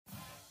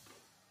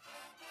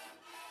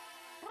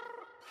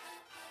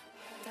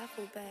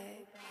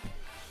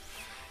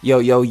Yo,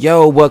 yo,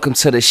 yo, welcome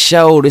to the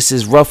show. This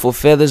is Ruffle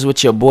Feathers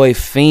with your boy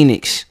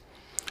Phoenix.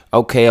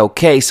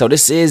 Okay, so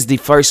this is the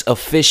first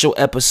official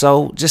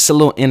episode. Just a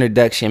little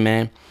introduction,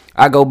 man.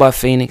 I go by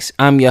Phoenix.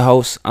 I'm your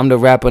host. I'm the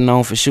rapper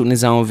known for shooting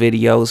his own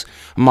videos.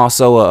 I'm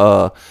also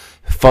a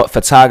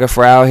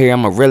photographer out here.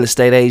 I'm a real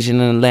estate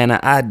agent in Atlanta.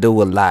 I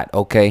do a lot,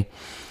 okay?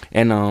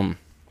 And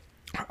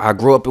I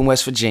grew up in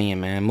West Virginia,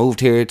 man. Moved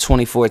here in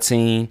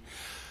 2014.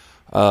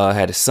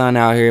 Had a son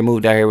out here.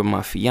 Moved out here with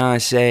my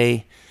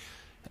fiance.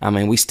 I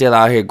mean, we still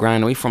out here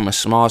grinding. We from a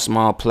small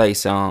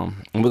place. And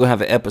we're gonna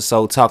have an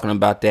episode talking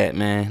about that,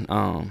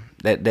 man.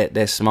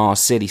 That small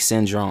city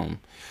syndrome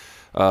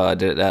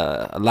that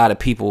a lot of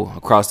people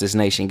across this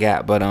nation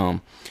got. But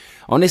on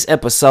this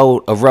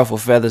episode of Ruffle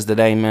Feathers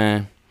today,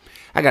 man,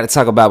 I gotta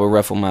talk about what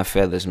ruffle my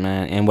feathers,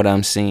 man, and what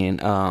I'm seeing.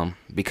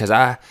 Because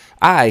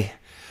I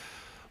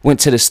went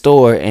to the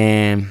store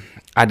and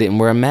I didn't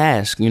wear a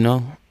mask, you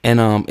know. And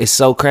it's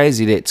so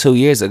crazy that 2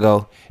 years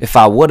ago, if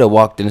I would have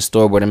walked in the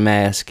store with a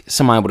mask,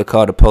 somebody would have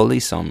called the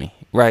police on me,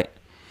 right?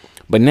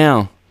 But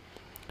now,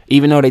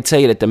 even though they tell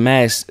you that the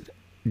masks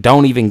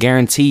don't even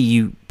guarantee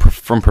you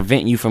from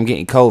preventing you from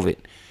getting COVID,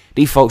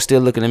 these folks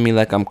still looking at me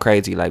like I'm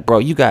crazy. Like, bro,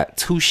 you got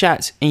 2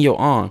 shots in your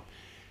arm.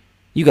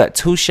 You got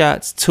 2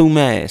 shots, 2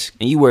 masks,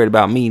 and you worried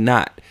about me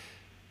not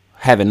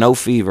having no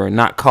fever,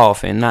 not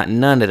coughing, not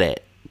none of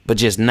that, but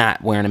just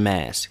not wearing a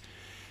mask.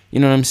 You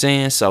know what I'm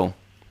saying? So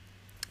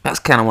that's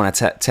kind of when I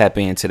tap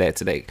into that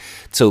today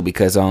too,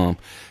 because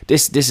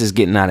this is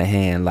getting out of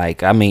hand.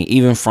 Like, I mean,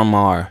 even from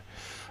our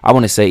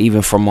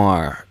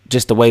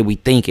just the way we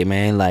think it,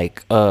 man.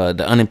 Like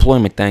the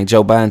unemployment thing.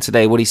 Joe Biden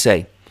today, what'd he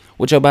say?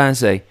 What Joe Biden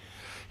say?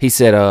 He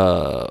said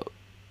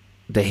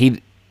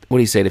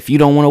if you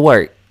don't want to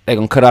work, they're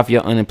gonna cut off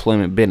your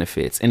unemployment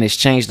benefits, and it's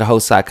changed the whole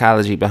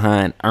psychology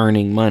behind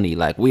earning money.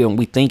 Like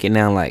we thinking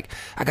now, like,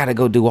 I gotta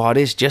go do all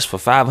this just for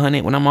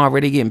 $500 when I'm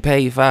already getting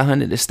paid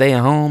 $500 to stay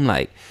at home.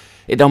 Like,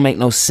 it don't make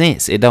no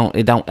sense. It don't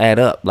add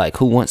up. Like,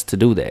 who wants to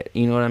do that?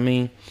 You know what I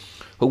mean?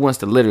 Who wants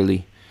to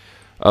literally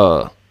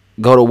go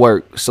to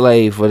work,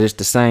 slave for just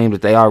the same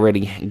that they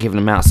already giving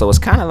them out? So it's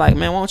kind of like,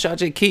 man, why don't y'all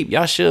just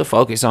y'all should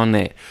focus on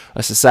that.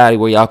 A society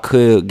where y'all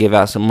could give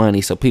out some money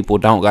so people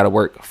don't got to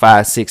work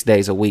 5-6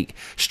 days a week,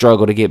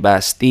 struggle to get by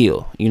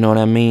still. You know what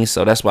I mean?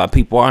 So that's why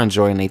people are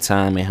enjoying their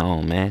time at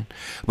home, man.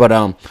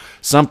 But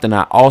something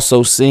I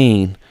also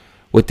seen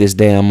with this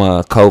damn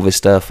COVID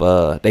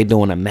stuff, they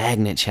doing a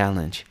magnet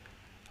challenge.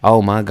 Oh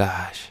my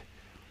gosh.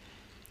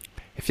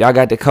 If y'all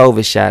got the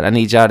COVID shot, I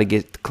need y'all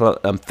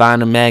to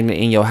find a magnet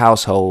in your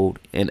household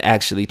and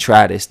actually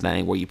try this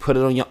thing where you put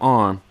it on your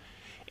arm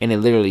and it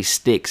literally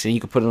sticks, and you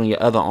can put it on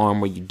your other arm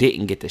where you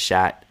didn't get the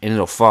shot and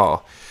it'll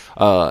fall.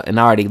 And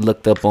I already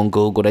looked up on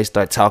Google. They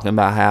start talking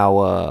about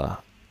how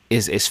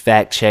it's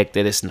fact checked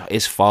that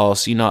it's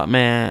false. You know,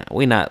 man,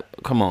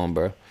 come on,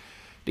 bro.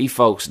 These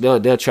folks,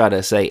 they'll try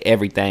to say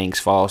everything's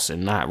false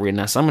and not real.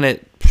 Now, some of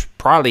that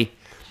probably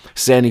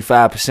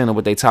 75% of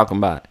what they talking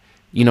about,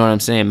 you know what I'm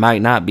saying,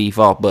 might not be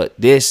false, but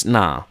this,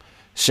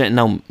 shouldn't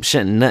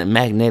nothing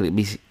magnetic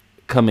be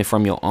coming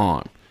from your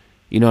arm.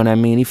 You know what I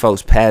mean? These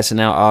folks passing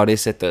out all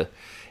this at the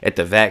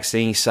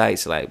vaccine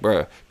sites, like,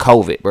 bro,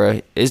 COVID,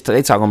 bro.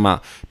 They talking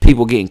about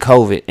people getting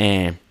COVID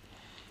and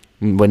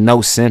with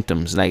no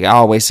symptoms. Like I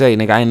always say,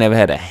 nigga, I ain't never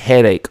had a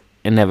headache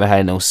and never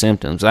had no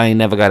symptoms. I ain't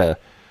never got to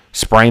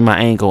sprain my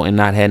ankle and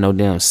not had no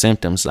damn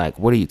symptoms. Like,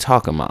 what are you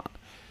talking about?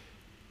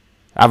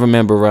 I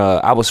remember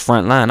I was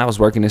front line. I was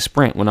working in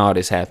Sprint when all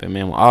this happened,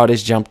 man. When all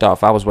this jumped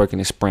off, I was working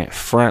in Sprint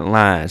front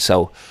line.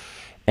 So,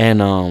 and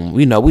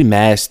you know, we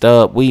masked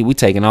up. We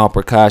taking all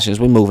precautions.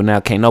 We moving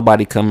out. Can't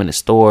nobody come in the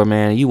store,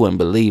 man. You wouldn't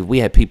believe. We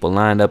had people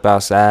lined up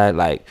outside,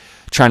 like,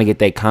 trying to get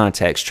their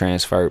contacts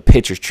transferred,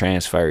 pictures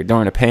transferred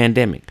during the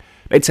pandemic.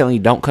 They telling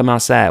you don't come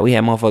outside. We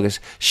had motherfuckers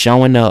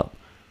showing up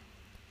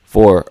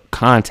for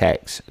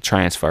contacts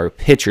transfer,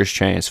 pictures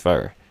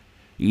transfer.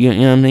 You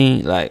know what I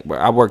mean? Like,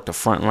 I worked the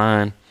front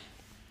line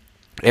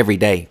every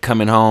day,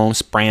 coming home,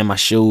 spraying my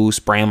shoes,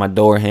 spraying my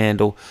door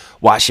handle,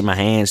 washing my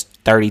hands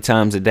 30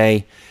 times a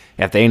day.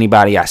 After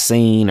anybody I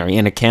seen or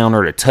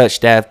encountered or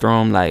touched after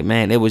them, like,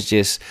 man, it was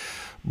just.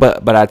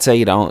 But I tell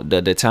you,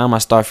 the time I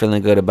start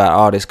feeling good about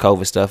all this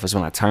COVID stuff is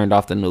when I turned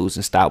off the news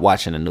and stopped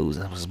watching the news.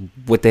 It was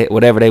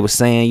whatever they were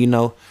saying, you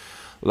know,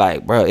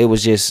 like, bro, it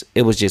was just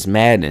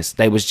madness.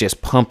 They was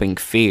just pumping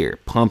fear,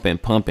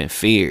 pumping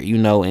fear, you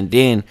know. And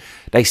then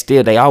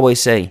they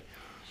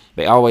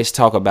always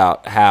talk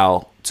about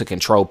how to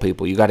control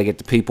people. You got to get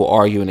the people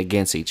arguing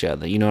against each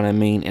other. You know what I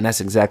mean? And that's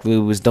exactly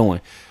what we was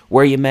doing.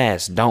 Wear your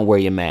mask. Don't wear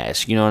your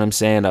mask. You know what I'm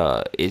saying?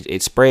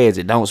 It spreads.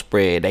 It don't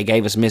spread. They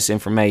gave us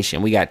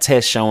misinformation. We got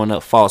tests showing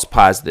up false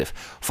positive,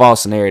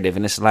 false narrative.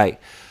 And it's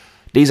like,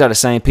 these are the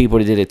same people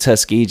that did a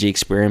Tuskegee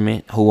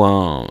experiment who,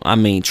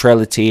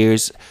 Trail of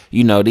Tears.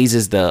 You know, these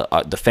is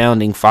the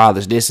founding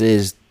fathers. This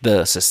is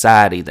the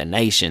society, the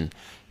nation,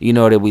 you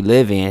know, that we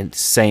live in,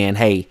 saying,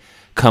 hey,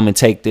 come and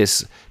take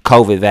this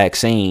COVID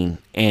vaccine.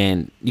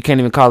 And you can't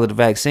even call it a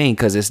vaccine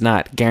because it's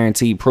not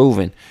guaranteed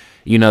proven,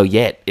 you know,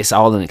 yet. It's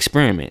all an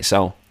experiment.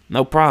 So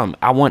No problem.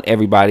 I want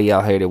everybody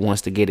out here that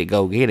wants to get it,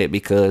 go get it,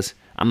 because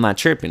I'm not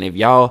tripping. If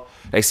y'all,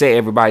 they say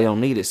everybody don't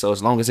need it, so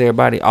as long as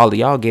everybody, all of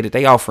y'all get it,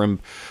 they offering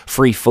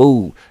free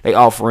food. They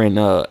offering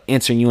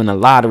entering you in the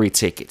lottery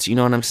tickets. You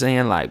know what I'm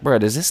saying? Like, bro,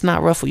 does this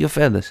not ruffle your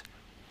feathers?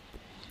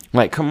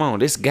 Like, come on,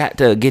 this got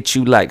to get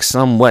you like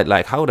somewhat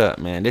like, hold up,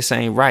 man, this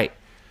ain't right.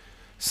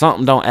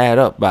 Something don't add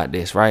up about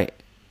this, right?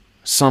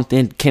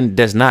 Something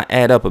does not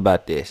add up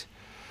about this.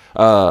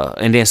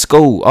 And then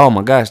school, oh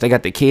my gosh, they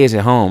got the kids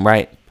at home,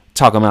 right?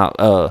 Talking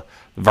about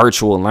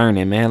virtual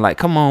learning, man. Like,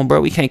 come on,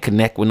 bro, we can't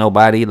connect with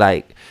nobody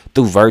like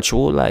through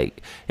virtual,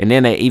 like. And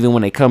then even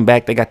when they come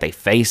back, they got their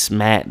face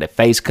mat, the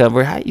face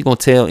cover. How you gonna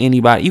tell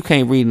anybody? You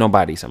can't read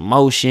nobody's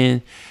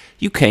emotion.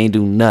 You can't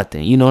do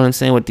nothing. You know what I'm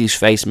saying? With these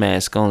face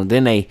masks on,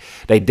 then they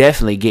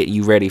definitely get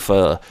you ready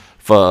for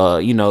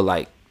you know,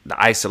 like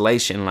the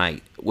isolation,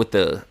 like with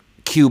the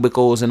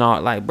cubicles and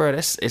all. Like, bro,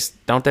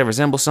 don't that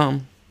resemble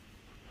something?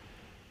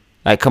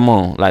 Like, come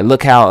on, like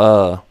look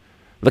how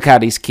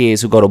these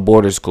kids who go to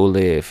border school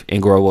live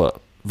and grow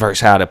up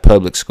versus how the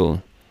public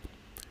school.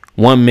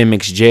 One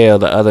mimics jail,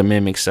 the other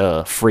mimics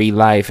free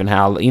life, and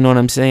how, you know what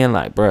I'm saying?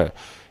 Like, bro,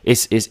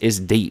 it's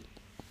deep.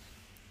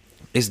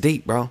 It's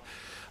deep, bro.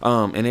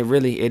 And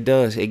it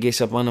does. It gets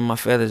up under my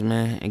feathers,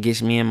 man. It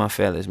gets me in my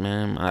feathers,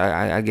 man.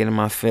 I get in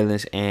my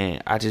feelings,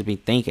 and I just be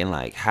thinking,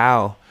 like,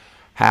 how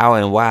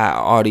and why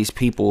are all these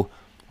people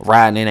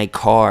riding in their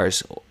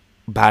cars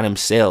by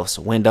themselves,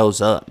 windows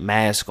up,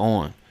 mask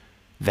on,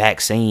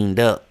 vaccinated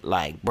up?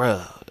 Like,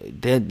 bro,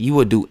 you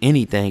would do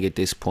anything at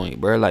this point,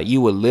 bro. Like,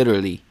 you would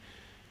literally,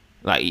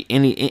 like,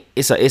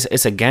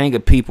 it's a gang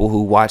of people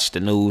who watch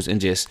the news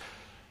and just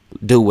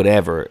do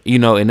whatever, you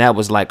know. And that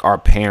was like our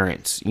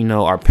parents, you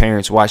know. Our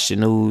parents watch the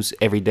news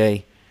every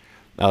day,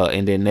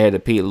 and then they're the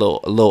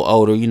people a little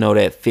older, you know,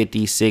 that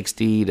 50,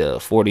 60 to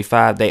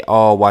 45, they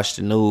all watch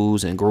the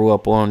news and grew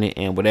up on it.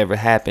 And whatever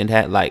happened,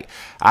 like,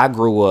 I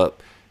grew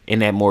up in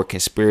that more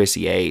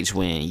conspiracy age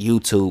when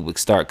YouTube would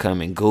start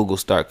coming, Google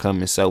start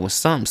coming. So when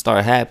something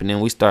started happening,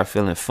 we start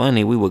feeling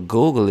funny, we would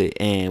Google it,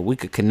 and we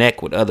could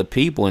connect with other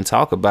people and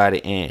talk about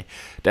it. And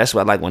that's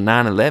why, like, when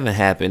 9/11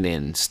 happened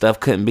and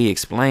stuff couldn't be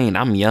explained,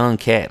 I'm a young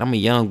cat, I'm a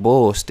young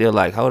bull, still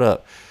like, hold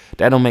up,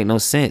 that don't make no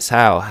sense.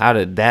 How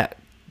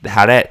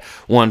that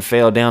one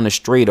fell down the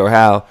street, or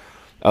how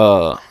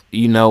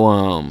you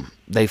know,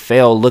 they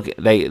fell.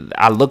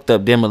 I looked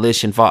up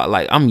demolition fault.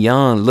 Like, I'm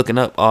young looking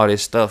up all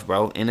this stuff,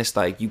 bro. And it's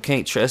like, you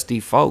can't trust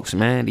these folks,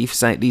 man.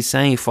 These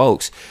same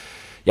folks,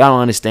 y'all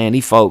don't understand.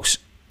 These folks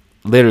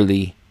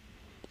literally,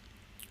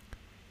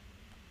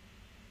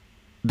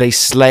 they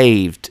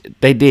enslaved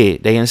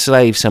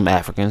some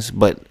Africans,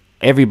 but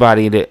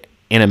everybody that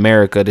in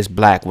America that's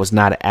black was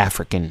not an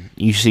African.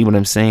 You see what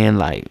I'm saying?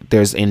 Like,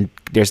 there's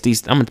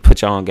these, I'm gonna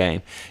put y'all on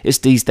game. It's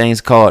these things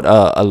called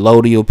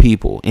allodial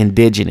people,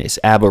 indigenous,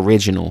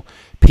 aboriginal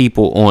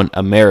people on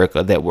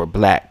America that were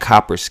black,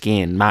 copper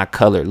skin, my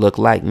color, look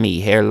like me,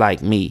 hair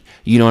like me.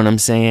 You know what I'm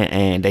saying?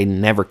 And they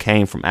never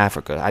came from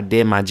Africa. I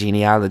did my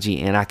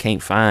genealogy, and I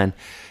can't find.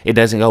 It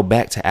doesn't go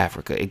back to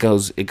Africa. It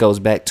goes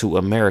back to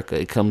America.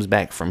 It comes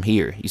back from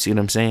here. You see what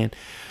I'm saying?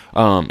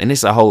 And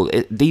it's a whole.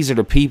 These are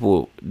the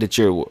people that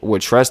we're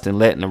trusting,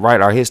 letting them write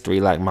our history,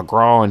 like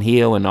McGraw and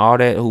Hill and all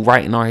that, who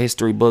writing our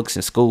history books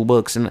and school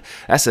books, and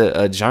that's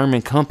a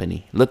German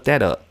company. Look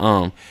that up.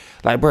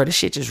 Like, bro, this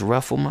shit just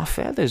ruffled my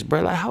feathers,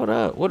 bro. Like, hold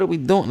up, what are we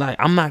doing? Like,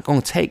 I'm not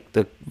gonna take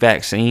the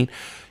vaccine.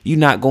 You're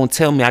not gonna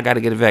tell me I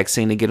gotta get a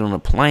vaccine to get on a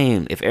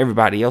plane if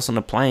everybody else on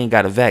the plane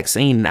got a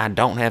vaccine and I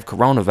don't have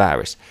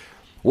coronavirus.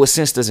 What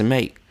sense does it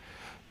make?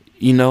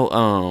 You know,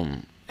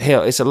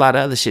 hell, it's a lot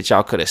of other shit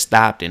y'all could have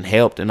stopped and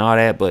helped and all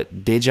that,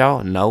 but did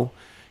y'all? No.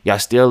 Y'all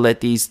still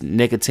let these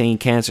nicotine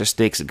cancer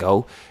sticks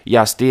go.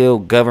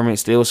 Government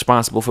still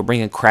responsible for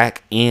bringing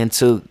crack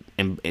into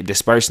and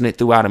dispersing it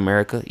throughout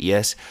America.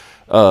 Yes.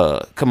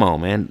 Come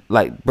on, man.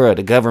 Like, bro,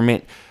 the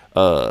government,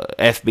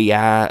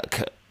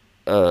 FBI,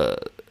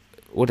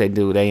 what they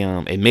do? They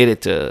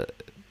admitted to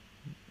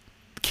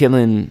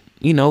killing,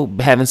 you know,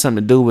 having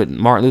something to do with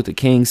Martin Luther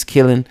King's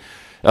killing.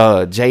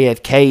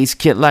 JFK's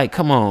kid. Like,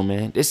 come on,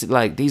 man. This is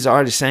like, these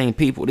are the same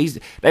people.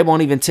 They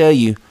won't even tell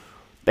you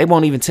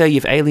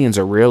if aliens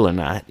are real or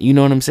not. You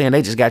know what I'm saying?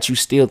 They just got you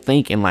still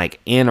thinking like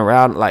in or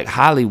out. Like,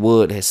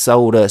 Hollywood has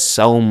sold us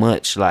so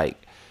much, like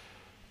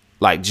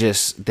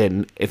just that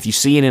if you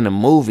see it in a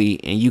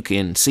movie and you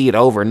can see it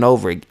over and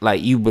over,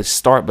 like, you would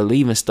start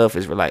believing stuff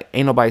is like,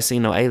 ain't nobody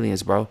seen no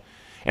aliens, bro.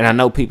 And I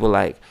know people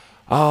like,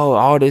 oh,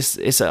 all this,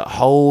 it's a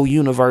whole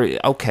universe.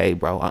 Okay,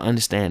 bro, I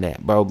understand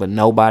that, bro. But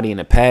nobody in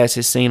the past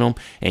has seen them,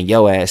 and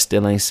your ass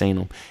still ain't seen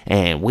them.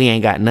 And we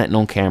ain't got nothing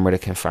on camera to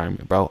confirm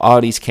it, bro.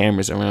 All these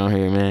cameras around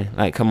here, man.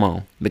 Like, come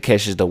on. The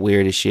catch is the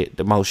weirdest shit,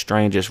 the most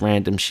strangest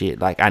random shit.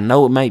 Like, I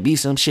know it might be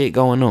some shit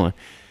going on.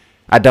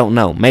 I don't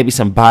know. Maybe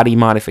some body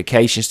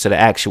modifications to the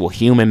actual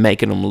human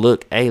making them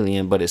look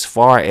alien. But as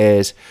far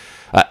as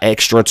an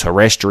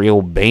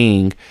extraterrestrial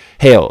being,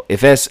 hell, if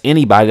that's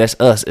anybody, that's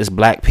us. It's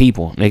black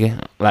people,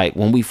 nigga. Like,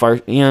 when we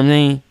first, you know what I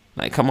mean?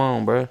 Like, come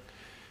on, bro.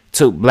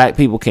 Black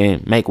people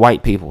can make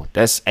white people.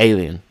 That's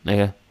alien,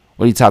 nigga.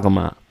 What are you talking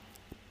about?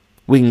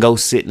 We can go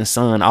sit in the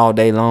sun all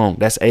day long.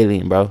 That's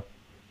alien, bro.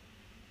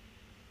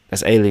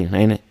 That's alien,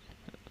 ain't it?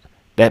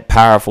 That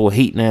powerful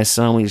heat in that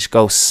sun, we just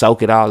go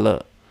soak it all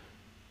up.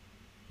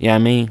 You know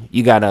what I mean?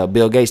 You got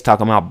Bill Gates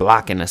talking about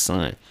blocking the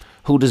sun.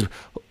 Who does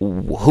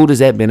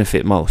that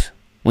benefit most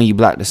when you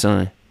block the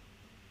sun?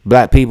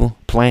 Black people?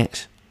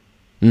 Plants?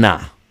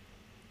 Nah.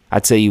 I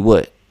tell you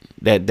what,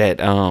 that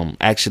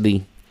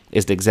actually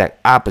is the exact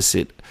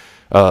opposite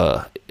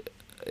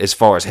as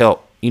far as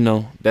help. You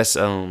know, that's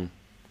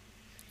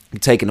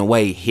taking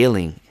away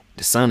healing.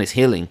 The sun is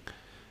healing.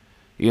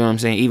 You know what I'm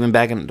saying? Even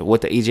back in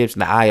with the Egyptians,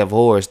 the Eye of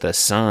Horus, the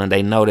sun,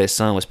 they know that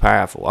sun was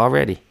powerful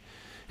already.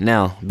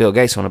 Now, Bill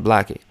Gates want to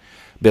block it.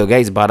 Bill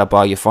Gates bought up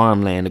all your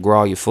farmland to grow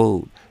all your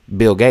food.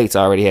 Bill Gates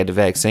already had the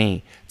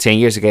vaccine. 10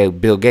 years ago,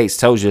 Bill Gates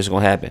told you it's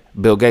going to happen.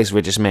 Bill Gates,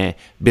 richest man.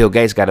 Bill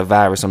Gates got a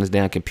virus on his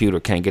damn computer,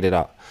 can't get it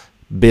out.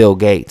 Bill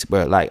Gates,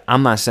 bro. Like,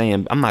 I'm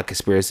not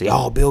conspiracy.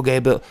 Oh, Bill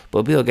Gates,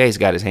 but Bill Gates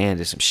got his hands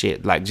in some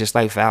shit. Like, just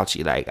like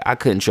Fauci. Like, I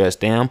couldn't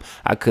trust them.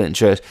 I couldn't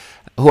trust.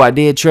 Who I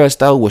did trust,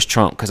 though, was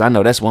Trump. Because I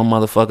know that's one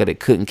motherfucker that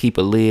couldn't keep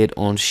a lid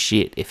on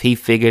shit. If he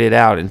figured it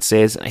out and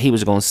says he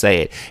was going to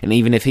say it. And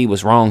even if he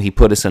was wrong, he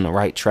put us in the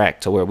right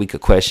track to where we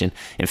could question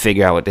and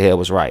figure out what the hell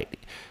was right.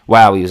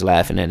 While we was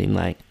laughing at him.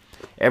 Like,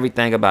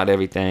 everything about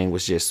everything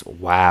was just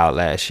wild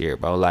last year,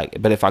 bro.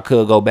 Like, but if I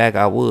could go back,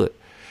 I would.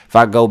 If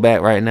I go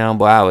back right now,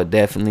 boy, I would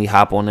definitely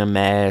hop on them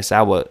masks.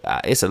 I would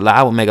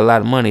make a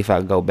lot of money if I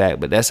could go back.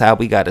 But that's how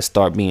we got to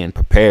start being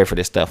prepared for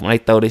this stuff. When they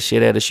throw this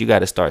shit at us, you got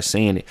to start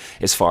seeing it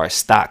as far as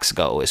stocks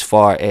go, as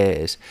far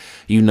as,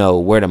 you know,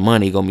 where the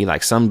money gonna be.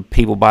 Like, some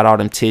people bought all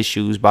them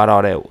tissues, bought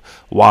all that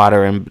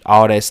water and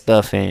all that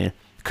stuff, and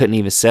couldn't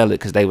even sell it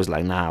because they was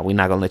like, nah, we're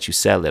not gonna let you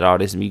sell it. All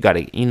this, you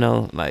gotta, you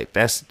know, like,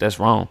 that's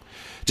wrong.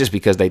 Just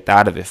because they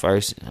thought of it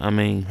first. I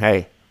mean,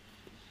 hey,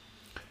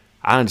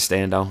 I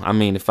understand though. I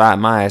mean, if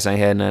my ass ain't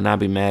had nothing, I'd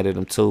be mad at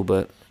them too.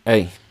 But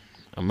hey,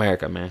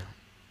 America, man.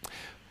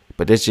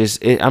 But it's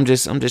just, I'm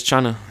just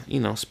trying to, you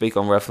know, speak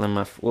on ruffling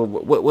my,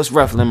 what's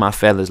ruffling my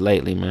feathers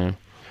lately, man.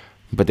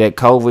 But that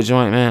COVID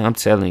joint, man, I'm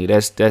telling you,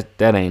 that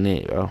ain't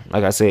it, bro.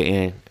 Like I said,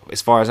 and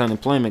as far as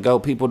unemployment go,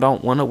 people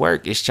don't want to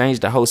work. It's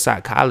changed the whole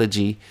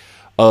psychology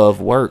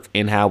of work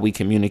and how we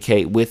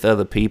communicate with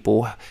other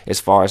people. As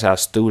far as how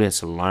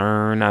students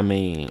learn, I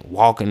mean,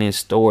 walking in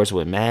stores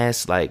with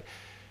masks, like.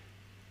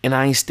 And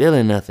I ain't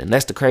stealing nothing.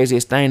 That's the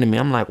craziest thing to me.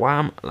 I'm like, why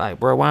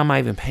am I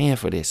even paying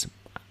for this?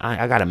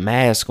 I got a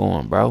mask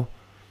on, bro.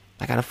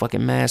 I got a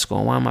fucking mask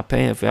on. Why am I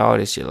paying for all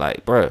this shit?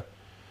 Like, bro.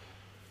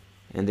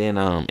 And then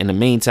in the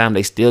meantime,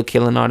 they still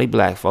killing all these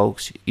black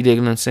folks. You dig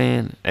what I'm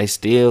saying? They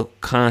still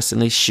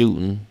constantly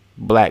shooting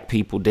black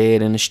people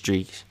dead in the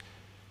streets.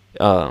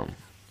 And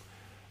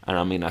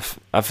I mean,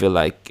 I feel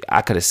like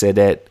I could have said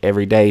that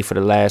every day for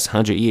the last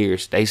 100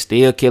 years. They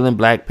still killing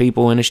black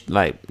people in the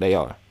like they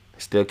are.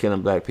 Still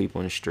killing black people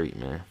in the street,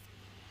 man.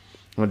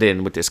 And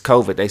then with this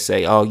COVID, they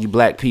say, "Oh, you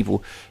black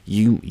people,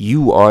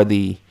 you are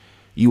the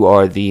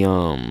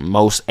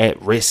most at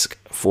risk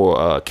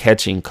for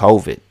catching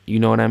COVID." You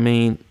know what I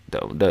mean?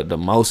 The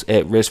most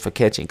at risk for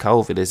catching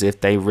COVID is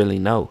if they really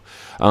know.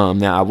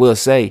 Now I will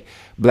say,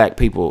 black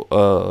people,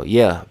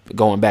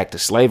 going back to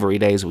slavery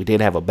days, we did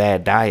have a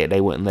bad diet.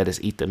 They wouldn't let us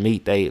eat the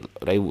meat. They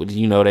would,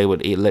 you know,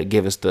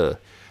 give us the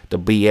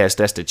BS,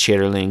 that's the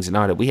chitterlings and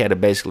all that. We had to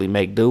basically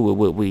make do with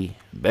what we,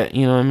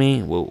 you know what I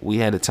mean? Well, we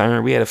had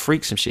to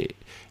freak some shit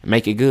and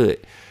make it good,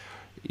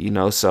 you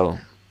know. So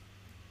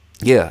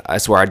yeah,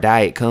 that's where our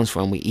diet comes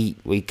from. We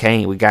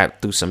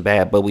got through some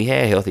bad, but we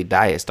had healthy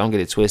diets. Don't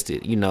get it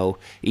twisted. You know,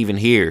 even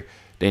here,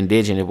 the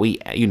indigenous,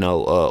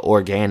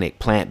 organic,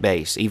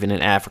 plant-based, even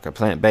in Africa,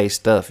 plant-based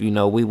stuff, you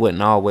know, we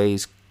wasn't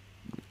always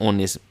on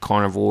this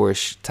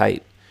carnivore-ish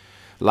type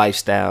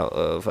lifestyle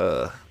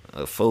of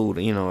food,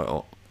 you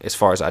know, as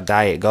far as our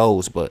diet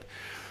goes. But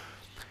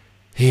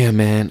yeah,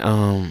 man,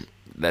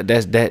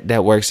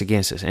 that works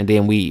against us. And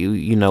then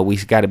we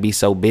got to be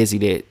so busy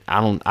that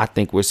I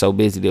think we're so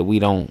busy that we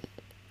don't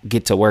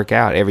get to work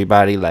out.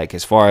 Everybody, like,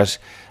 as far as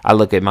I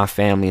look at my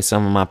family and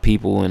some of my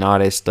people and all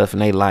that stuff in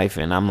their life,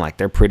 and I'm like,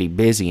 they're pretty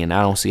busy, and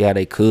I don't see how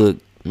they could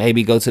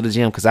maybe go to the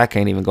gym, because I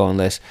can't even go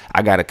unless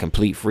I got a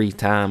complete free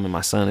time and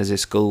my son is at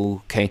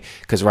school.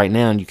 Because right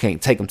now you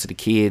can't take them to the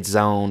kids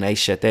zone. They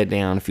shut that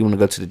down. If you want to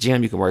go to the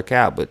gym, you can work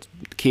out, but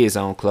the kids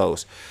zone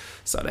closed.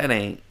 So that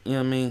ain't, you know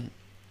what I mean?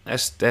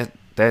 That's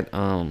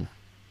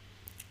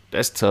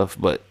tough.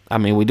 But I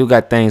mean, we do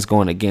got things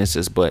going against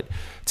us, but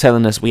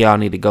telling us we all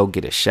need to go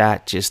get a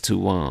shot just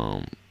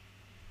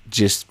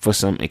for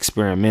some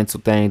experimental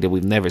thing that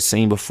we've never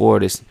seen before.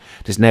 This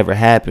never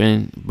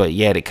happened, but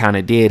yet it kind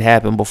of did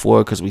happen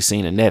before, because we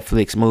seen a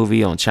Netflix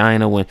movie on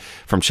China when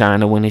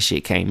this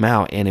shit came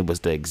out, and it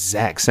was the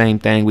exact same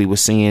thing we were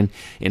seeing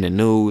in the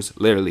news,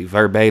 literally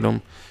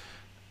verbatim.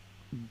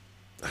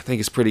 I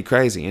think it's pretty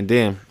crazy. And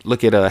then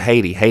look at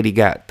Haiti. Haiti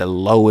got the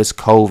lowest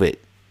COVID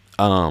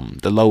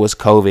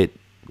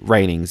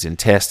ratings and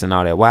tests and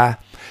all that. Why?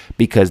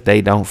 Because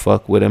they don't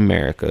fuck with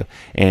America,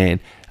 and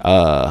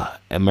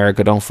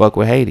America don't fuck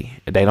with Haiti.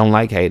 They don't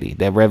like Haiti.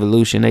 That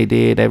revolution they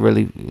did, they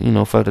really,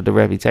 fucked up the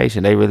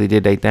reputation. They really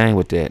did their thing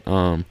with that.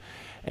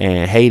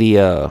 And Haiti,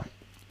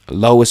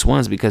 lowest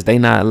ones, because they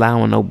not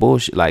allowing no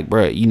bullshit. Like,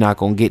 bro, you're not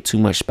gonna get too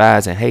much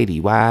spies in Haiti.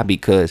 Why?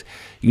 Because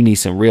you need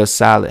some real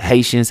solid.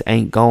 Haitians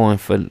ain't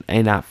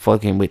not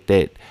fucking with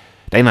that.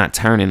 They not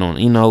turning on,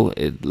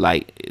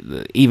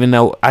 even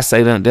though I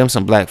say them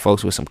some black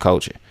folks with some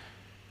culture.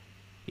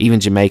 Even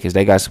Jamaicans,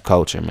 they got some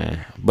culture,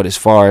 man. But as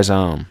far as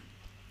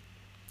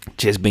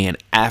just being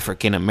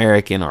African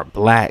American or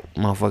black,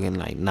 motherfucking,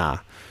 like, nah.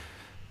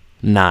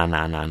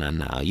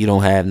 You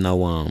don't have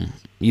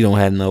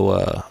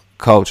no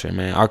culture,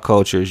 man. Our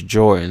culture is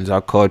Jordans.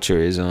 Our culture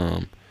is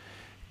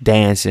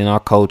dancing. Our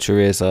culture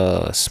is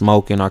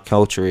smoking. Our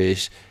culture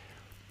is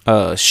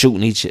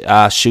shooting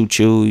I shoot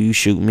you, you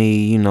shoot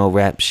me,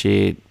 rap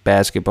shit,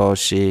 basketball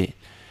shit.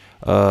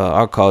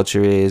 Our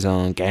culture is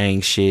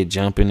gang shit,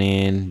 jumping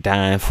in,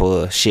 dying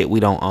for shit we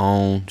don't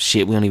own,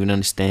 shit we don't even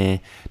understand.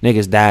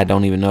 Niggas died,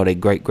 don't even know their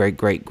great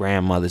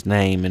grandmother's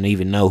name, and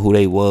even know who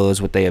they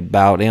was, what they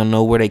about. They don't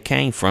know where they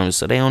came from,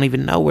 so they don't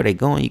even know where they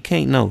going. You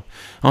can't know.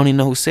 I don't even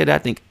know who said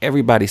that. I think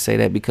everybody say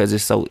that because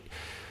it's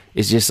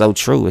just so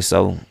true. It's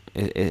something.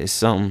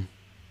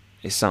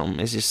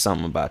 It's just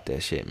something about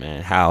that shit,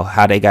 man.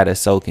 How they got us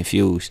so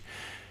confused.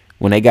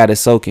 When they got us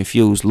so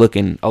confused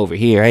looking over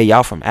here, hey,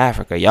 y'all from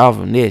Africa, y'all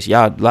from this,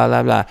 y'all blah,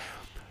 blah, blah.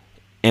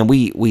 And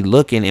we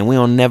looking, and we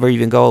don't never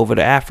even go over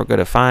to Africa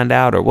to find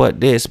out or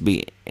what this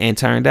be. And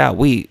turned out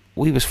we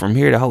was from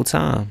here the whole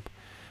time.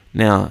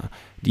 Now,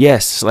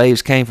 yes,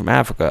 slaves came from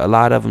Africa. A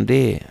lot of them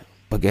did.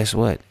 But guess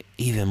what?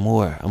 Even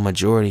more, a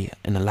majority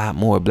and a lot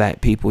more black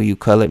people, you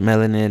colored,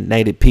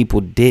 melanated people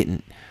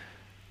didn't.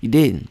 You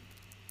didn't.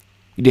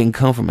 You didn't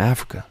come from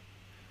Africa.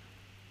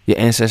 Your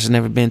ancestors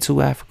never been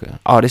to Africa.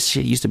 All this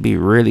shit used to be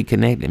really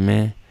connected,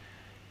 man.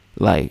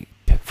 Like,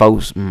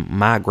 folks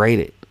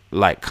migrated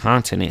like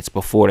continents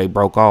before they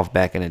broke off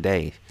back in the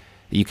day.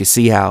 You can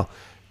see how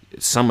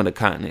some of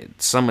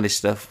this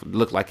stuff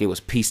looked like it was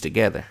pieced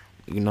together,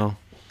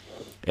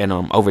 And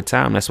over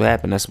time, that's what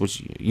happened. That's what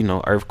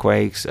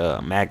earthquakes,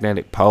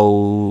 magnetic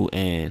pole,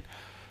 and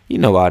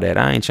all that.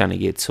 I ain't trying to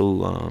get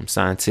too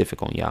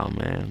scientific on y'all,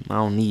 man. I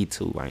don't need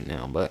to right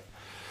now, but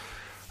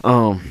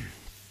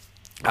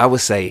I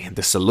would say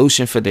the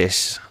solution for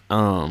this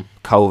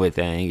COVID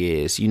thing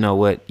is, you know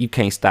what? You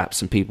can't stop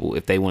some people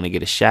if they want to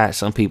get a shot.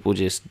 Some people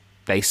just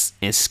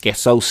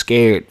so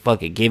scared.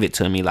 Fuck it, give it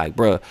to me. Like,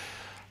 bro,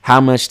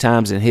 how much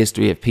times in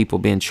history have people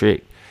been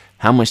tricked?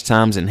 How much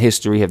times in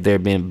history have there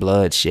been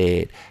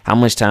bloodshed? How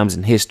much times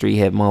in history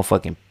have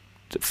motherfucking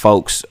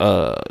folks,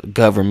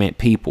 government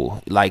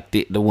people like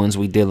the ones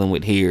we dealing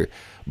with here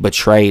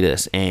betrayed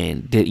us?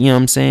 And you know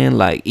what I'm saying?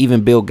 Like,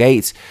 even Bill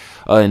Gates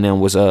and then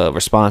was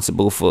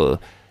responsible for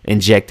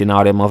injecting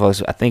all that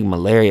motherfuckers, I think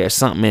malaria or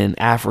something in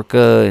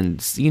Africa,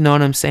 and you know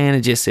what I'm saying?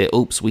 It just said,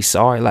 oops, we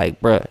sorry.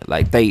 Like, bruh,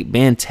 like, they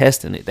been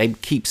testing it. They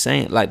keep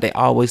saying, like, they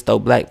always throw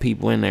black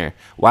people in there.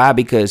 Why?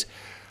 Because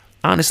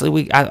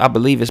honestly, I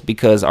believe it's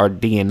because our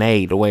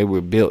DNA, the way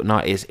we're built,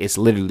 it's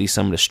literally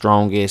some of the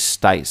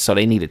strongest. Like, so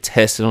they need to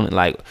test it on it.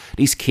 Like,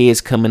 these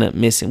kids coming up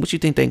missing. What you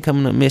think they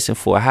coming up missing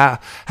for? How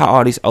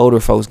all these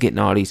older folks getting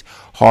all these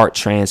heart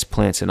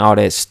transplants and all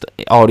that,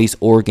 all these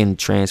organ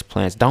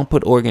transplants? Don't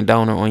put organ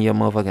donor on your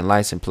motherfucking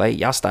license plate.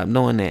 Y'all stop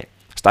doing that.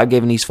 Stop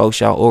giving these folks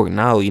y'all organ.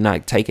 No, you're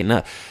not taking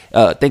up.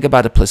 Think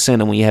about the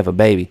placenta when you have a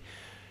baby.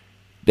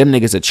 Them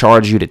niggas will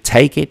charge you to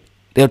take it.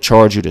 They'll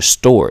charge you to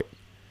store it.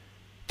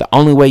 The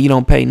only way you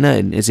don't pay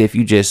nothing is if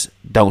you just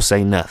don't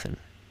say nothing.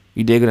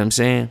 You dig what I'm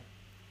saying?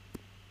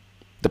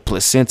 The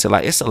placenta,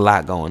 like, it's a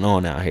lot going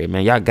on out here,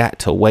 man. Y'all got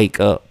to wake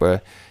up, bro.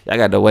 Y'all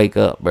got to wake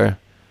up, bro.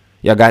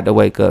 Y'all got to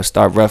wake up.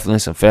 Start ruffling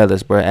some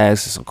feathers, bro.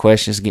 Asking some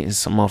questions, getting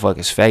some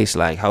motherfuckers' face.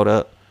 Like, hold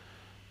up.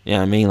 You know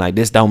what I mean? Like,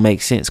 this don't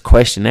make sense.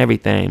 Question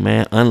everything,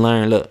 man.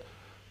 Unlearn. Look,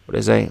 what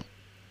they say?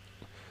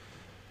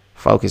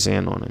 Focus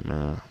in on it,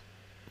 man.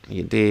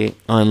 You dig?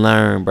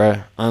 Unlearn,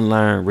 bro.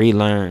 Unlearn,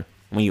 relearn.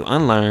 When you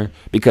unlearn,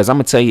 because I'm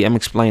going to tell you, I'm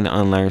explaining the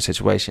unlearn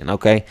situation,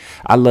 okay?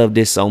 I love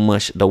this so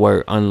much, the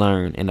word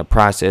unlearn, in the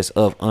process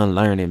of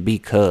unlearning,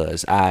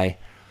 because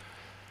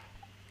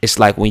it's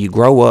like when you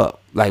grow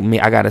up, like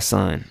me, I got a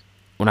son.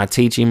 When I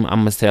teach him,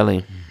 I'm going to tell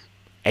him,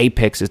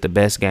 Apex is the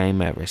best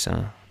game ever,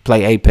 son.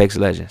 Play Apex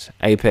Legends.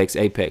 Apex.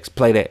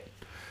 Play that.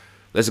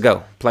 Let's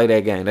go. Play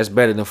that game. That's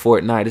better than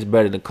Fortnite. It's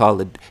better than Call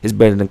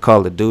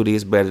of Duty.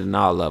 It's better than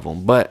all of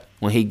them. But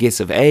when he gets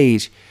of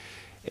age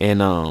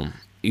and,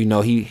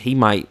 he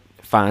might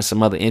find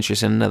some other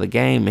interest in another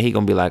game, and he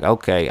gonna be like,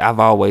 okay,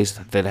 I've always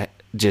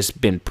just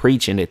been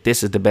preaching that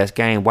this is the best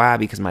game. Why?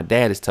 Because my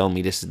dad has told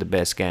me this is the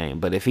best game.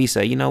 But if he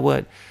say, you know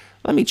what,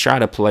 let me try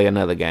to play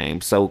another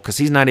game. So, because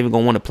he's not even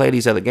gonna want to play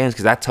these other games,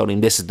 because I told him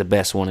this is the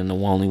best one and the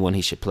only one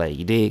he should play.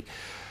 You dig?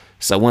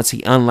 So once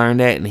he unlearned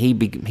that, and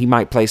he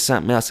might play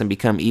something else and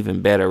become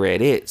even better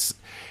at it.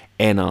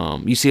 And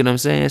you see what I'm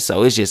saying?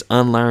 So it's just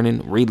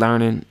unlearning,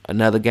 relearning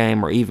another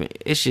game, or even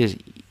it's just,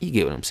 you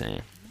get what I'm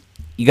saying.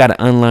 you got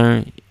to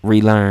unlearn,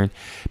 relearn,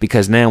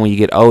 because now when you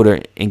get older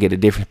and get a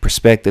different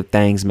perspective,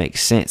 things make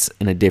sense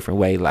in a different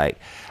way. Like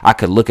I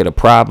could look at a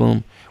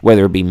problem,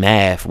 whether it be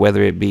math,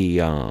 whether it be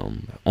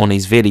on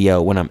these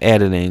video when I'm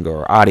editing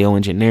or audio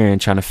engineering,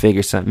 trying to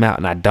figure something out,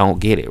 and I don't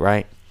get it,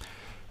 right?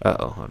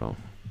 Hold on.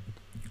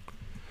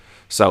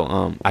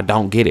 So I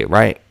don't get it,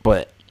 right?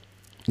 But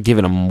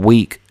giving them a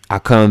week, I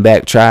come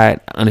back, try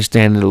it,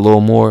 understand it a little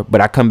more, but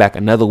I come back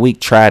another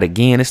week, try it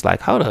again. It's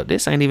like, hold up,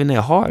 this ain't even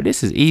that hard.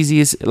 This is easy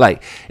as,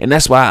 like, and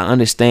that's why I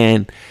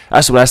understand.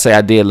 That's what I say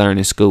I did learn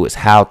in school, is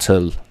how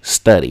to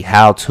study,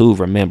 how to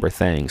remember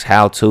things,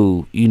 how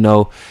to,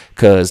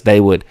 because they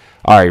would,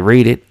 all right,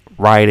 read it,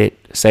 write it,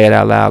 say it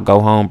out loud, go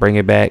home, bring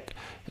it back,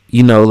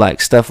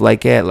 like stuff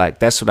like that. Like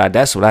that's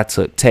what I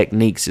took,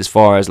 techniques as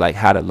far as like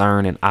how to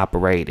learn and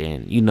operate.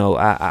 And,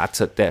 I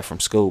took that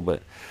from school,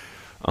 but,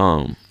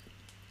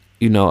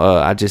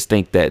 I just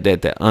think that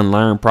the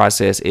unlearn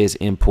process is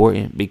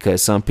important,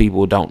 because some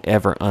people don't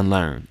ever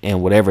unlearn,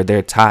 and whatever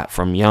they're taught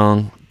from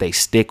young, they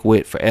stick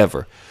with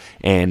forever.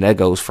 And that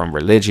goes from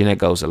religion, that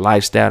goes to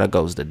lifestyle, that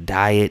goes to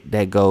diet,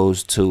 that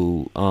goes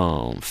to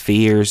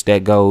fears,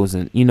 that goes,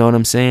 and you know what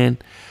I'm saying?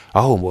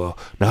 Oh, well,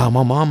 no,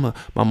 my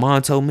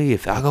mom told me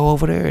if I go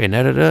over there and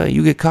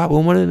you get caught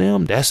with one of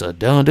them, that's a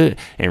done.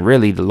 And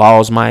really, the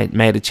laws might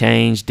have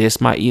changed. This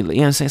might, you know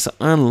what I'm saying? So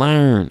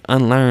unlearn.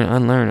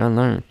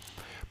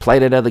 Play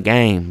that other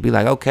game. Be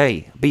like,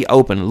 okay, be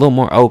open, a little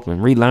more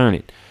open, relearn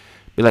it.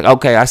 Be like,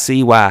 okay, I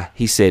see why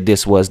he said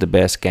this was the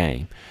best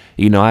game.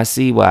 I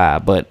see why,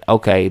 but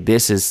okay,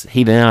 this is,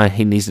 he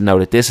needs to know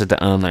that this is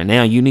the unlearn.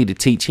 Now you need to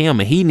teach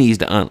him, and he needs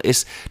to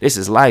this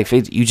is life.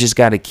 You just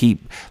got to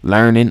keep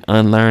learning,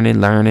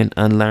 unlearning,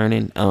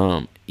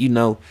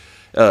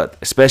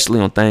 especially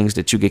on things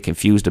that you get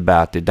confused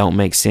about, that don't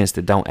make sense,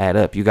 that don't add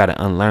up. You got to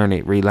unlearn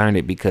it, relearn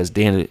it, because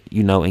then,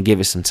 and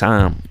give it some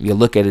time, you'll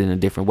look at it in a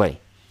different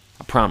way.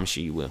 I promise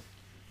you will.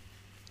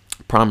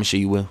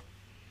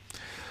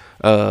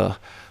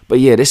 But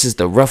yeah, this is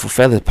the Ruffle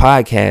Feathers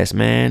podcast,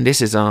 man. This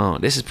is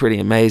pretty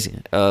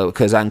amazing.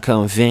 Because I can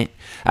come vent,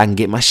 I can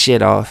get my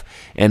shit off,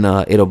 and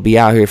it'll be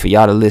out here for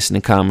y'all to listen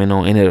and comment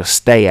on, and it'll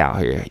stay out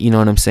here. You know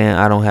what I'm saying?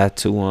 I don't have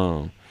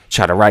to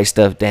try to write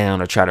stuff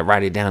down or try to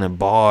write it down in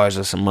bars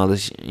or some other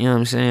shit. You know what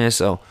I'm saying?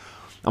 So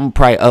I'm gonna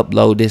probably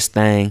upload this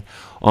thing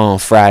on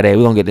Friday.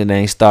 We're gonna get the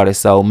thing started.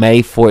 So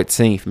May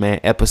 14th,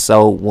 man,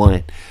 episode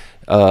 1.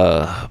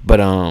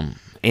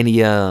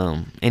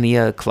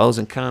 Any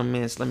closing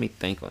comments? Let me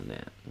think on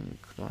that.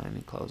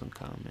 Any closing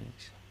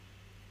comments?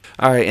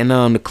 All right, and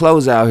to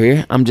close out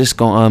here, I'm just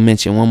gonna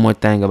mention one more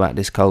thing about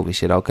this COVID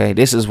shit. Okay,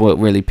 this is what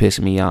really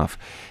pissed me off,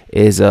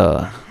 is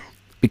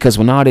because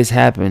when all this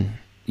happened,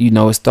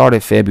 it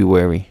started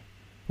February,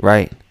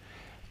 right?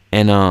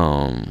 And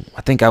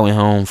I think I went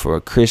home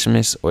for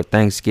Christmas or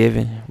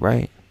Thanksgiving,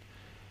 right?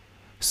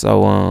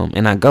 So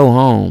and I go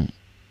home,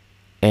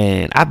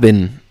 and I've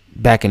been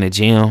back in the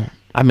gym.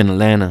 I'm in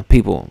Atlanta.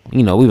 People,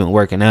 we've been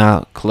working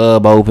out,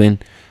 club open.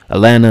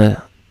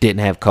 Atlanta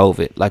didn't have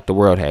COVID like the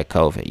world had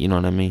COVID. You know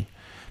what I mean?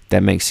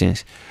 That makes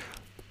sense.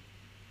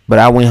 But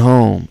I went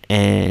home,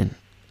 and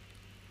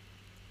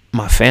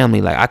my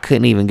family, like, I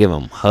couldn't even give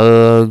them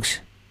hugs.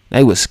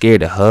 They was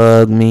scared to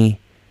hug me.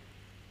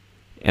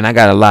 And I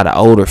got a lot of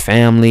older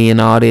family and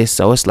all this.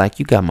 So it's like,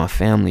 you got my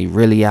family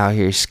really out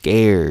here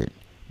scared,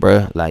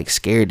 bruh. Like,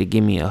 scared to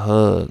give me a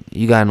hug.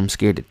 You got them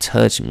scared to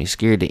touch me,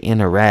 scared to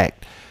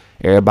interact.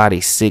 Everybody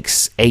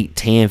 6, 8,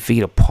 10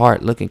 feet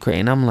apart, looking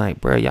crazy. And I'm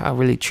like, bro, y'all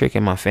really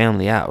tricking my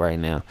family out right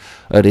now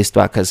of this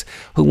spot. Because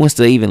who wants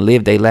to even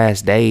live their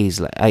last days?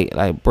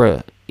 Like,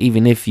 bro,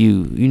 even if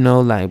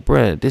like,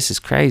 bro, this is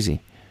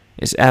crazy.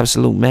 It's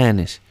absolute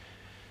madness.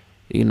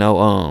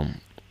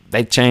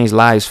 They changed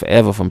lives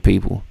forever from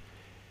people.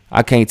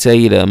 I can't tell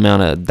you the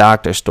amount of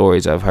doctor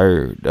stories I've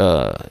heard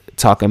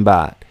talking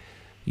about,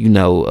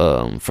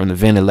 from the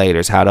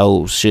ventilators, how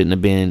those shouldn't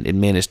have been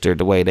administered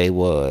the way they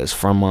was.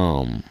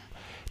 From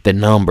the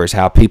numbers,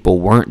 how people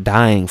weren't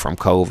dying from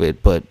COVID,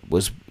 but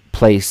was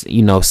placed,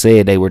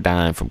 said they were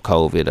dying from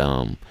COVID.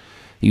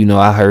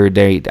 I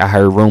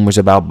heard rumors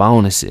about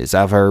bonuses.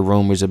 I've heard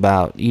rumors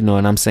about,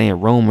 and I'm saying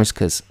rumors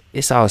because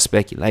it's all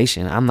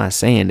speculation. I'm not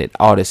saying that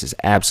all this is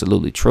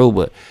absolutely true,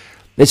 but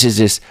this is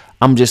just,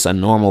 I'm just a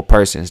normal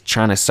person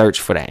trying to search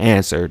for the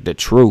answer, the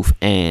truth,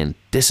 and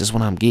this is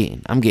what I'm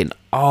getting. I'm getting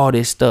all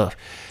this stuff,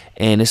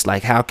 and it's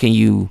like, how can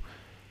you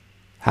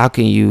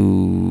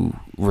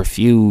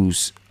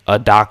refuse a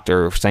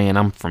doctor saying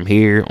I'm from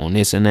here on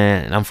this and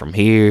that, and I'm from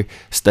here,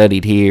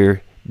 studied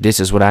here, this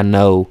is what I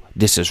know,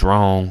 this is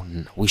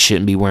wrong, we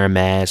shouldn't be wearing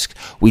masks,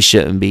 we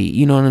shouldn't be,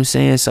 you know what I'm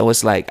saying? So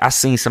it's like, I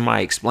seen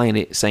somebody explain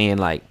it, saying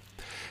like,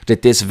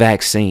 that this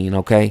vaccine,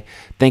 okay,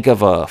 think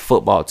of a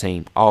football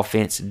team,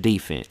 offense,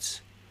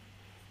 defense,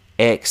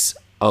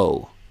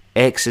 XO.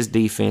 X is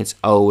defense,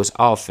 O is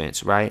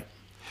offense, right?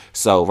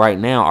 So right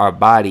now our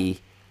body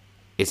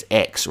is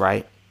X,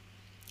 right?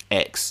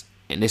 X,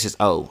 and this is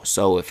O.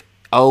 So if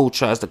O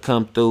tries to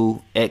come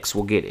through, X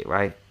will get it,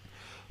 right?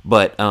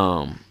 But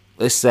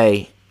let's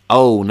say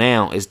O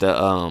now is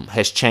the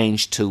has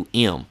changed to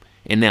M,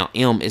 And now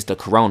M is the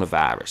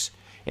coronavirus.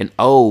 And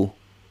O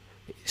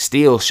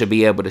still should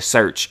be able to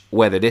search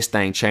whether this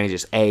thing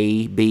changes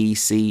A, B,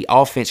 C.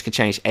 Offense can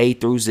change A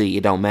through Z.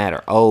 It don't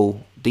matter.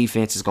 O,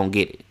 defense is going to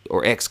get it.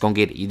 Or X going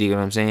to get it. You dig what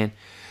I'm saying?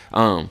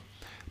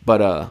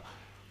 But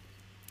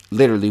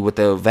literally what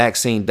the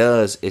vaccine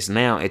does is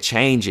now it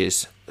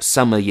changes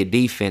some of your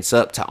defense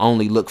up to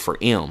only look for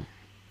M.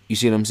 You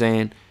see what I'm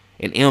saying?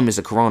 And M is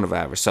a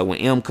coronavirus. So when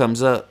M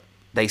comes up,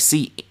 they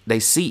see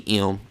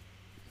M.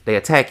 They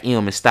attack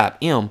M and stop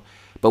M.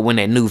 But when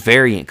that new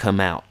variant come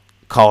out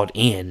called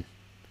N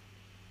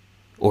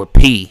or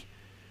P,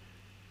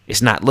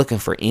 it's not looking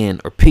for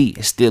N or P.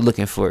 It's still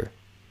looking for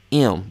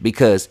M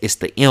because it's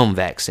the M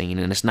vaccine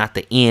and it's not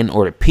the N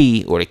or the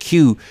P or the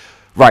Q.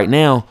 Right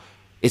now,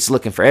 it's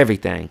looking for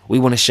everything. We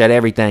want to shut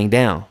everything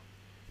down.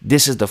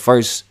 This is the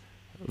first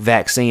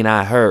vaccine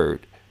I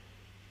heard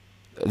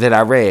that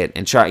I read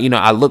and try.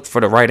 I looked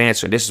for the right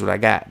answer, and this is what I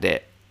got.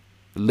 That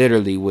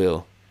literally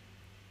will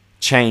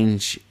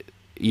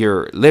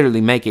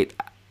literally make it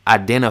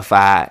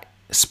identify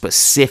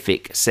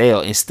specific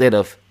cell instead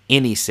of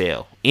any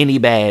cell, any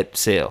bad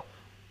cell.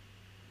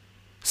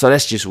 So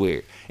that's just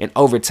weird. And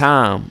over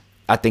time,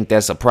 I think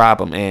that's a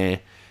problem. And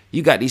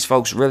you got these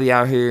folks really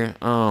out here.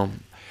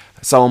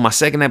 So on my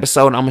second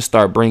episode, I'm going to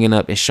start bringing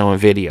up and showing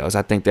videos.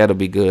 I think that'll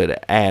be good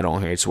to add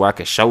on here. So I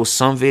can show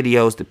some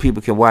videos that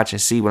people can watch and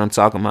see what I'm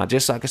talking about,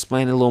 just so I can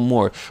explain it a little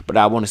more. But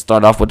I want to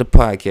start off with the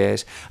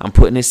podcast. I'm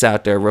putting this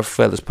out there, Rough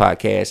Fellas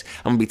Podcast.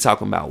 I'm going to be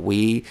talking about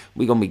weed.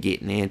 We're going to be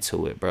getting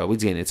into it, bro. We're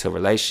getting into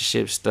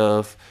relationship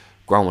stuff,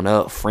 growing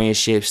up,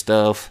 friendship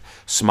stuff,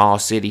 small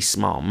city,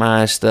 small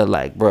mind stuff.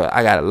 Like, bro,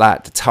 I got a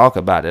lot to talk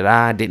about that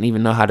I didn't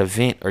even know how to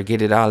vent or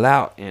get it all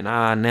out. And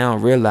I now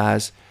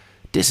realize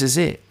this is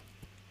it.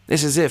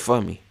 This is it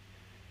for me.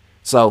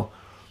 So,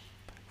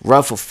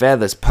 Ruffle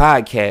Feathers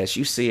Podcast.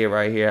 You see it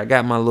right here. I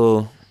got my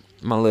little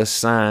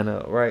sign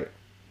up, right?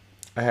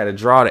 I had to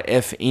draw the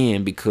F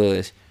in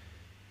because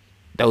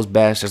those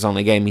bastards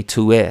only gave me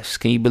 2 Fs.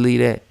 Can you believe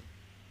that?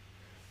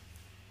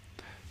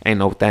 Ain't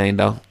no thing,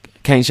 though.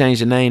 Can't change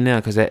the name now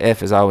because that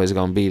F is always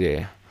going to be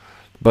there.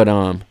 But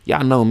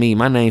y'all know me.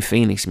 My name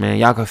Phoenix, man.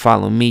 Y'all can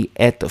follow me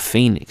at the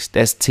Phoenix.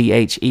 That's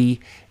TheFeenyx.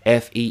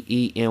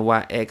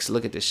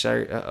 Look at the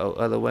shirt.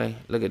 Other way.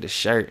 Look at the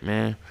shirt,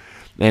 man.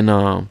 And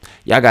y'all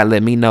gotta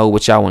let me know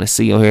what y'all want to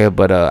see on here.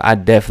 But I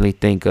definitely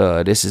think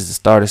this is the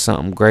start of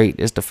something great.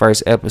 It's the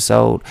first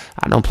episode.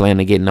 I don't plan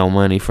to get no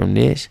money from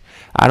this.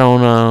 I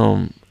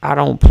don't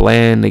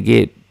plan to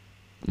get.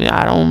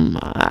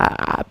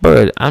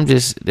 But I'm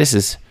just. This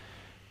is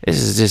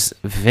just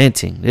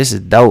venting. This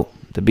is dope.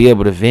 To be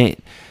able to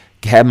vent,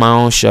 have my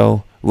own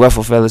show,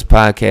 Ruffle Fellas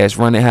Podcast,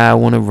 run it how I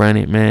want to run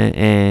it, man.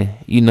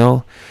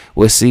 And,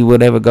 we'll see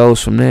whatever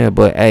goes from there.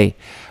 But, hey,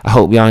 I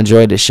hope y'all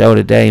enjoyed the show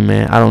today,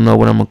 man. I don't know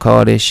what I'm going to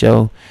call this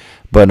show.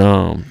 But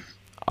all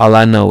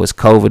I know is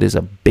COVID is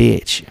a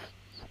bitch.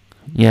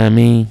 You know what I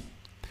mean?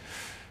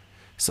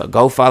 So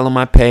go follow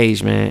my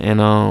page, man.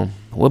 And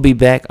we'll be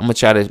back. I'm going to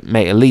try to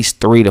make at least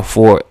 3 to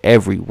 4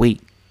 every week.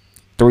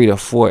 3 to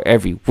 4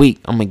 every week.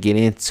 I'm going to get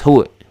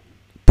into it.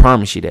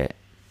 Promise you that.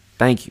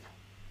 Thank you.